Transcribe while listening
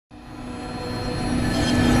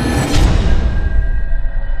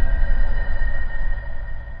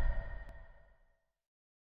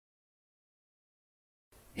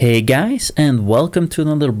Hey guys, and welcome to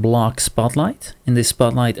another block spotlight. In this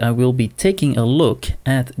spotlight I will be taking a look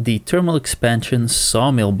at the Thermal Expansion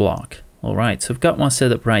Sawmill block. Alright, so I've got one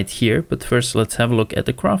set up right here, but first let's have a look at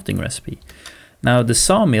the crafting recipe. Now the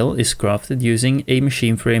sawmill is crafted using a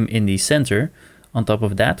machine frame in the center. On top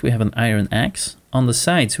of that we have an iron axe. On the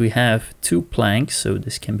sides we have two planks, so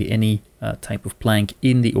this can be any type of plank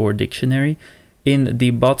in the ore dictionary. In the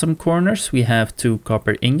bottom corners we have two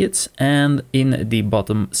copper ingots, and in the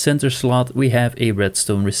bottom center slot we have a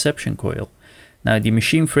redstone reception coil. Now the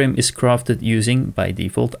machine frame is crafted using by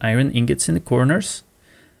default iron ingots in the corners,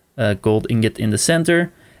 a gold ingot in the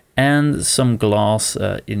center, and some glass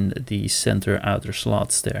in the center outer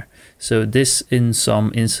slots there. So this in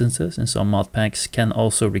some instances, in some mod packs, can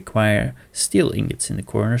also require steel ingots in the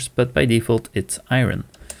corners, but by default it's iron.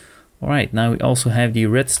 Alright, now we also have the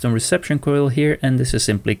redstone reception coil here, and this is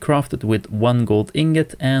simply crafted with one gold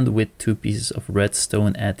ingot and with two pieces of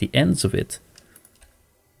redstone at the ends of it.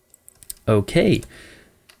 Okay,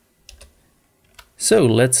 so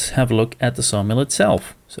let's have a look at the sawmill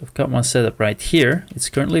itself. So I've got one set up right here. It's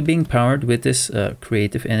currently being powered with this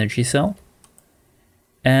creative energy cell.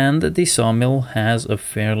 And the sawmill has a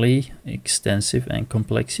fairly extensive and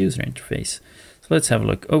complex user interface. Let's have a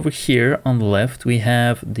look. Over here on the left we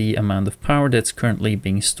have the amount of power that's currently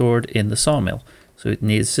being stored in the sawmill. So it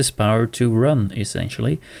needs this power to run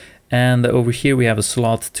essentially. And over here we have a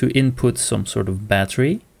slot to input some sort of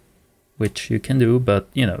battery, which you can do, but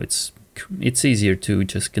you know, it's easier to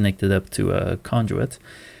just connect it up to a conduit.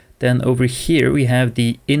 Then over here we have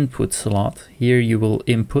the input slot. Here you will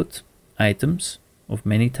input items of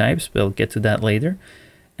many types, we'll get to that later.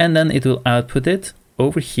 And then it will output it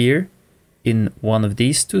over here in one of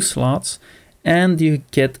these two slots, and you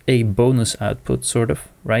get a bonus output sort of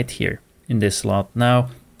right here in this slot. Now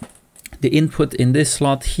the input in this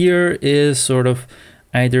slot here is sort of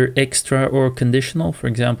either extra or conditional. For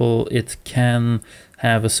example, it can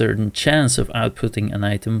have a certain chance of outputting an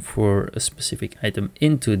item for a specific item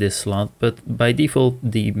into this slot, but by default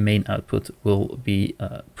the main output will be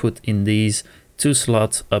put in these two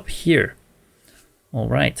slots up here. All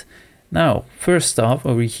right. Now, first off,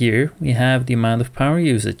 over here, we have the amount of power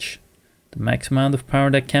usage, the max amount of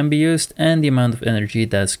power that can be used, and the amount of energy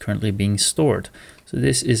that's currently being stored. So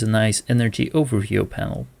this is a nice energy overview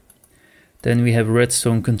panel. Then we have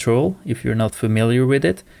redstone control. If you're not familiar with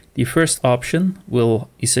it, the first option will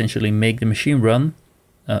essentially make the machine run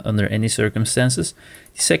under any circumstances.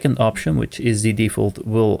 The second option, which is the default,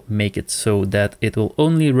 will make it so that it will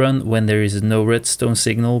only run when there is no redstone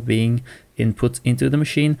signal being input into the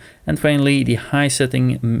machine. And finally, the high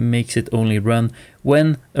setting makes it only run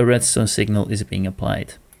when a redstone signal is being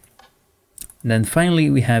applied. And then finally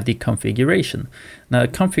we have the configuration. Now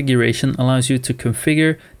configuration allows you to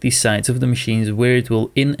configure the sides of the machines where it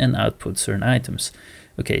will in and output certain items.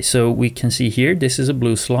 Okay, so we can see here this is a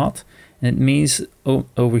blue slot, and it means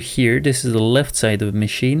over here this is the left side of the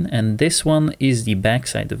machine, and this one is the back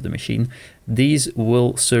side of the machine. These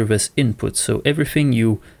will serve as inputs, so everything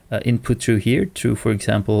you input through here, through for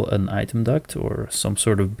example an item duct or some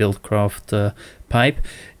sort of Buildcraft pipe,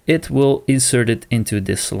 it will insert it into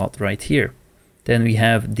this slot right here. Then we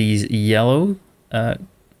have these yellow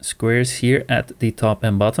squares here at the top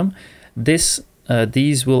and bottom. These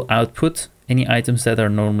will output any items that are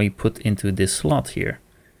normally put into this slot here.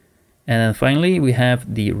 And then finally we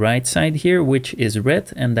have the right side here, which is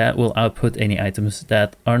red, and that will output any items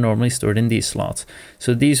that are normally stored in these slots.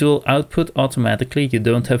 So these will output automatically. You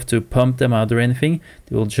don't have to pump them out or anything.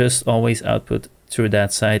 They will just always output through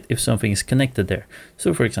that side if something is connected there.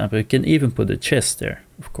 So for example, you can even put a chest there,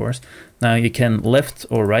 of course. Now you can left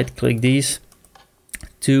or right click these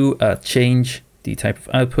to change the type of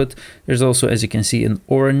output. There's also, as you can see, an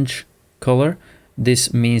orange color.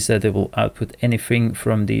 This means that it will output anything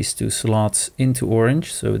from these two slots into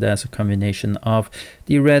orange. So that's a combination of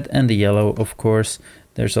the red and the yellow, of course.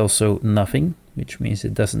 There's also nothing, which means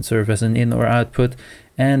it doesn't serve as an in or output.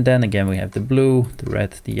 And then again, we have the blue, the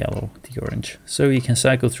red, the yellow, the orange. So you can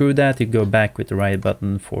cycle through that. You go back with the right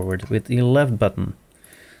button, forward with the left button.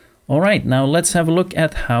 All right, now let's have a look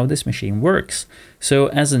at how this machine works. So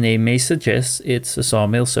as the name may suggest, it's a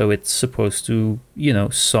sawmill, so it's supposed to, you know,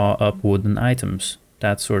 saw up wooden items.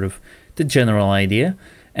 That's sort of the general idea.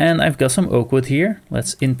 And I've got some oak wood here.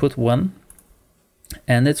 Let's input one.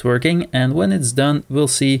 And it's working. And when it's done, we'll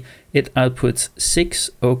see it outputs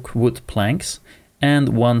 6 oak wood planks and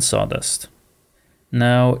 1 sawdust.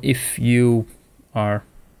 Now, if you are,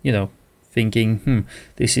 you know, thinking,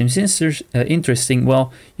 this seems interesting.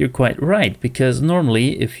 Well, you're quite right, because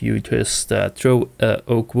normally if you just throw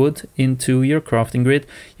oak wood into your crafting grid,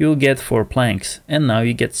 you'll get 4 planks, and now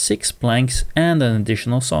you get 6 planks and an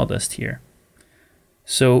additional sawdust here.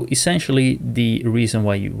 So essentially the reason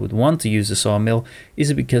why you would want to use a sawmill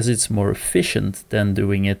is because it's more efficient than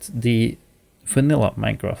doing it the vanilla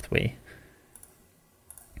Minecraft way.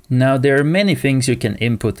 Now there are many things you can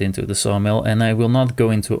input into the sawmill, and I will not go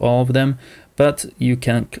into all of them, but you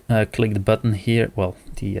can click the button here, well,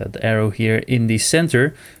 the arrow here in the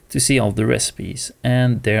center to see all the recipes,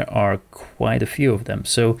 and there are quite a few of them.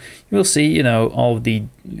 So you will see, you know, all the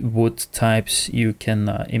wood types you can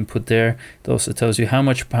input there. It also tells you how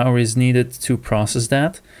much power is needed to process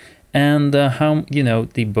that, and how, you know,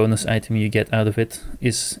 the bonus item you get out of it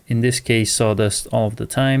is, in this case, sawdust all of the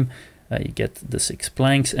time. You get the 6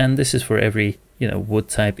 planks, and this is for every, you know, wood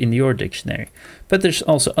type in your dictionary. But there's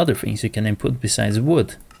also other things you can input besides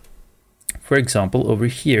wood. For example, over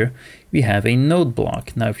here we have a node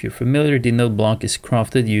block. Now if you're familiar, the node block is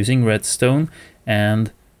crafted using redstone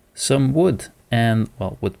and some wood, and,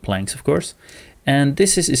 well, wood planks of course. And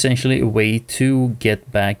this is essentially a way to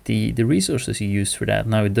get back the resources you used for that.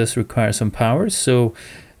 Now it does require some power, so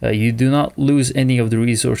you do not lose any of the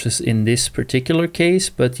resources in this particular case,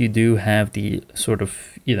 but you do have the sort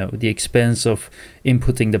of, you know, the expense of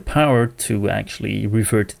inputting the power to actually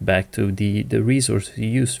revert it back to the resources you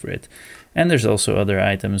used for it. And there's also other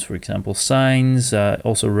items, for example, signs,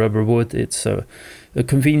 also rubber wood. It's a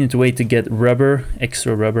convenient way to get rubber,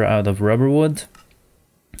 extra rubber out of rubber wood.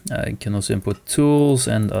 You can also input tools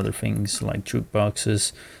and other things like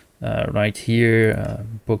jukeboxes, right here,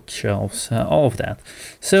 bookshelves, all of that.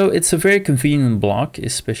 So it's a very convenient block,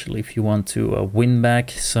 especially if you want to win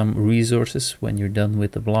back some resources when you're done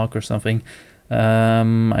with the block or something.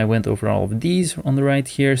 I went over all of these on the right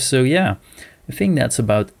here. So yeah, I think that's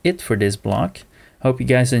about it for this block. Hope you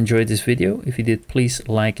guys enjoyed this video. If you did, please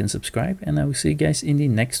like and subscribe, and I will see you guys in the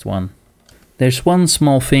next one. There's one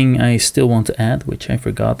small thing I still want to add, which I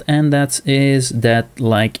forgot, and that is that,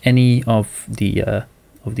 like any of the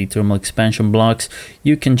thermal expansion blocks,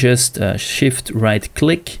 you can just shift right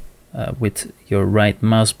click with your right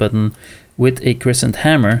mouse button with a crescent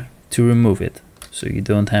hammer to remove it. So you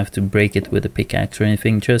don't have to break it with a pickaxe or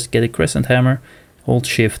anything, just get a crescent hammer, hold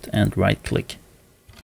shift and right click.